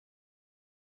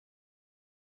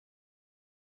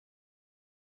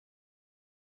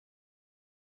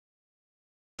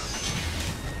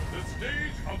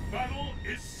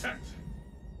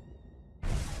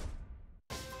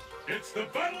The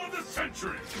battle of the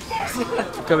century.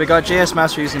 Okay, we got JS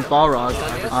Master using Balrog,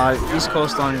 East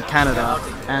Coast on Canada,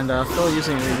 and Phil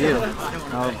using Review.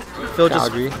 Phil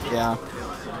just yeah.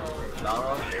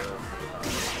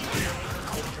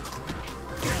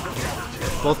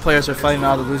 Both players are fighting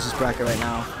out of the losers bracket right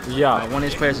now. Yeah. One of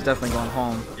these players is definitely going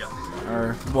home.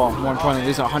 Or, well, more importantly,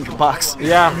 losing $100.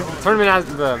 Yeah. Tournament has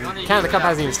the Canada Cup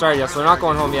hasn't even started yet, so they're not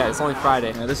going home yet. It's only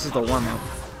Friday. Yeah, this is the warm-up.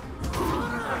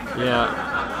 Yeah.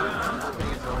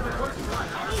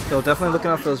 Phil definitely looking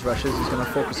out for those rushes. He's going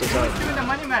to focus his out. Doing the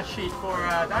money match sheet for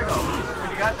Dago. What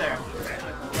you got there?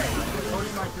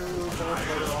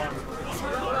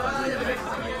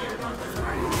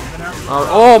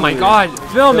 Oh my God!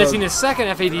 Phil missing his second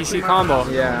FADC combo.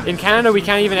 Yeah. In Canada, we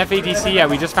can't even FADC yet.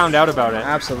 We just found out about it.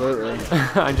 Absolutely.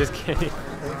 I'm just kidding.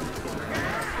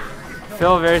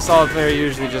 Phil, very solid player,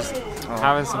 usually just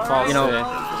having some faults today.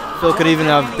 Phil could even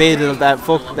have baited that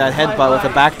headbutt with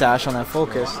a backdash on that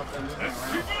focus.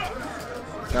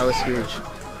 That was huge.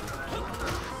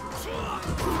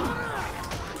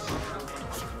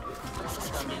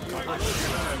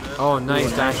 Oh,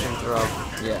 nice dashing throw.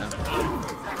 Yeah.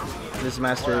 This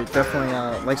master definitely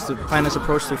likes to plan his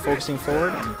approach through focusing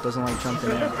forward and doesn't like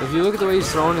jumping in. If you look at the way he's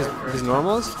throwing his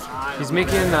normals, he's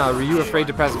making Ryu afraid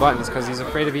to press buttons because he's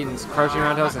afraid of eating crouching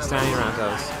roundhouse and standing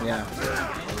roundhouse. Yeah.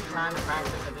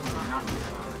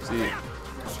 See,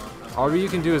 all Ryu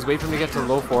can do is wait for him to get to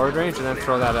low forward range and then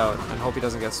throw that out and hope he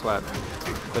doesn't get swept.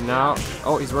 But now,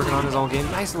 oh, he's working on his own game.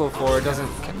 Nice low forward, doesn't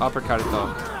uppercut it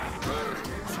though.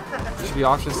 You should be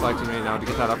option selecting right now to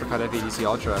get that uppercut FADC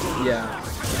Ultra. Yeah.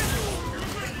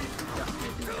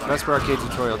 VesperArcade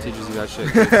tutorial teaches you that shit.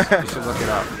 You should look it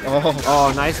up.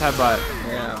 Oh, nice headbutt.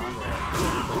 Yeah.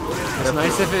 It's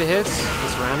nice if it hits,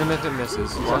 it's random if it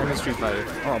misses. Welcome to Street Fighter.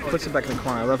 Oh, puts it back in the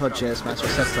corner. I love how JS Master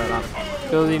sets that up.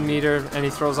 Building meter, and he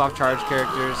throws off charge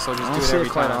characters, so just do it every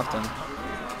quite time. often.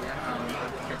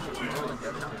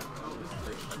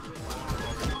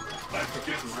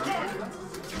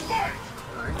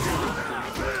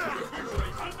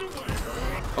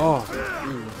 Oh,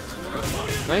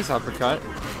 nice uppercut.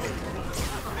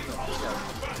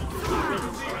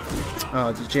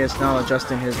 Oh, JS now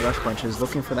adjusting his rush punches,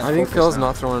 looking for that. I think Phil's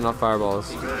not throwing enough fireballs.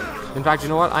 In fact, you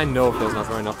know what? I know Phil's not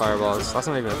throwing enough fireballs. That's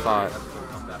not even a thought.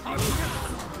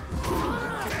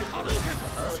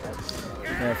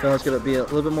 Yeah, Phil's gonna be a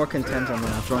little bit more content on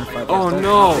throwing fireballs. Oh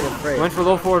no! Went for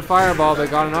low forward fireball, but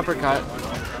got an uppercut.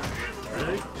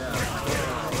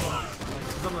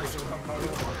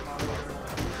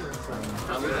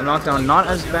 A knockdown not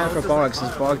as bad for Balrog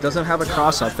since Balrog doesn't have a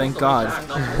cross up, thank God.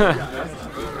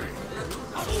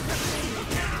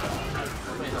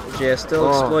 JS still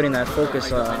exploiting that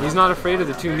focus. He's not afraid of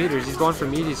the 2 meters, he's going for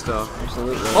meaty still.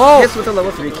 Absolutely. Oh! Hits with a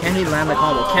level 3, can he land the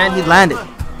combo? Can he land it?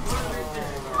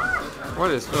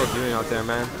 What is Phil doing out there,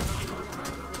 man?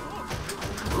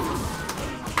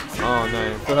 Oh,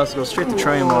 nice. Phil has to go straight to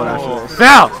trying mode after this.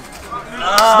 Phil!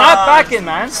 Snap back in,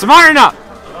 man. Smarten up!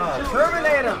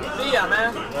 Terminator. See ya,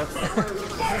 man.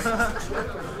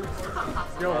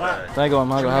 Daigo and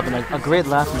Mago having a great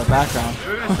laugh in the background.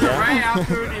 Right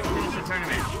after you finish the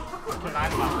tournament.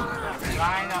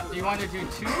 Line up. Do you want to do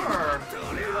 2 or?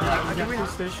 Give me the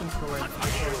stations for it.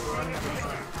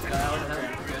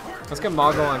 Let's get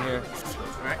Mago on here.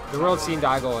 The world's seen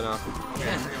Daigo enough.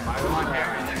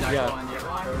 Yeah.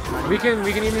 We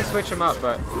can even switch him up,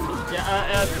 but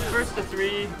yeah, first to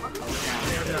 3.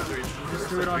 Just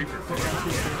do it on.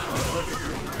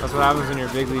 That's what happens when you're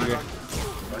a big leaguer.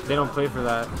 They don't play for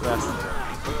that rest.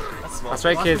 That's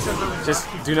right, kids. Just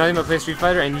do nothing but play Street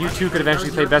Fighter, and you too could eventually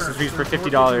play Best of Threes for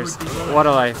 $50. What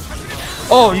a life!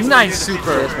 Oh, nice super!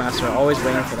 JS Master always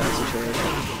waiting for that situation.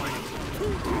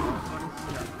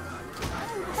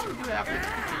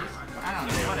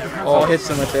 Oh, hits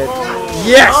him with it.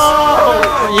 Yes!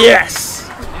 Oh! Yes!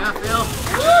 Yeah, Phil.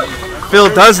 Phil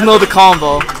does know the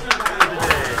combo.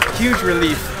 Huge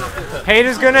relief.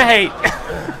 Haters gonna hate.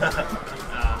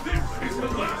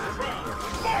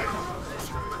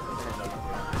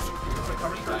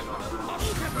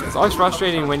 It's always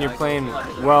frustrating when you're playing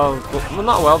well,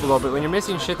 not well below, but when you're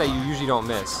missing shit that you usually don't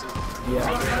miss.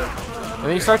 Yeah. And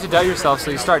then you start to doubt yourself,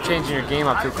 so you start changing your game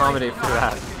up to accommodate for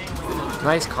that.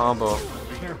 Nice combo.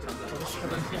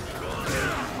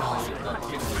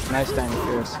 Nice standing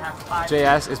fierce.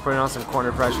 JS is putting on some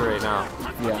corner pressure right now.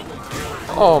 Yeah.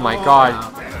 Oh my God.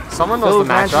 Someone knows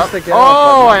the matchup.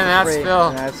 Oh, and that's Phil.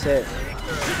 And that's it.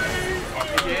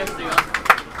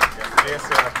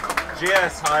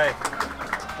 GS, hi.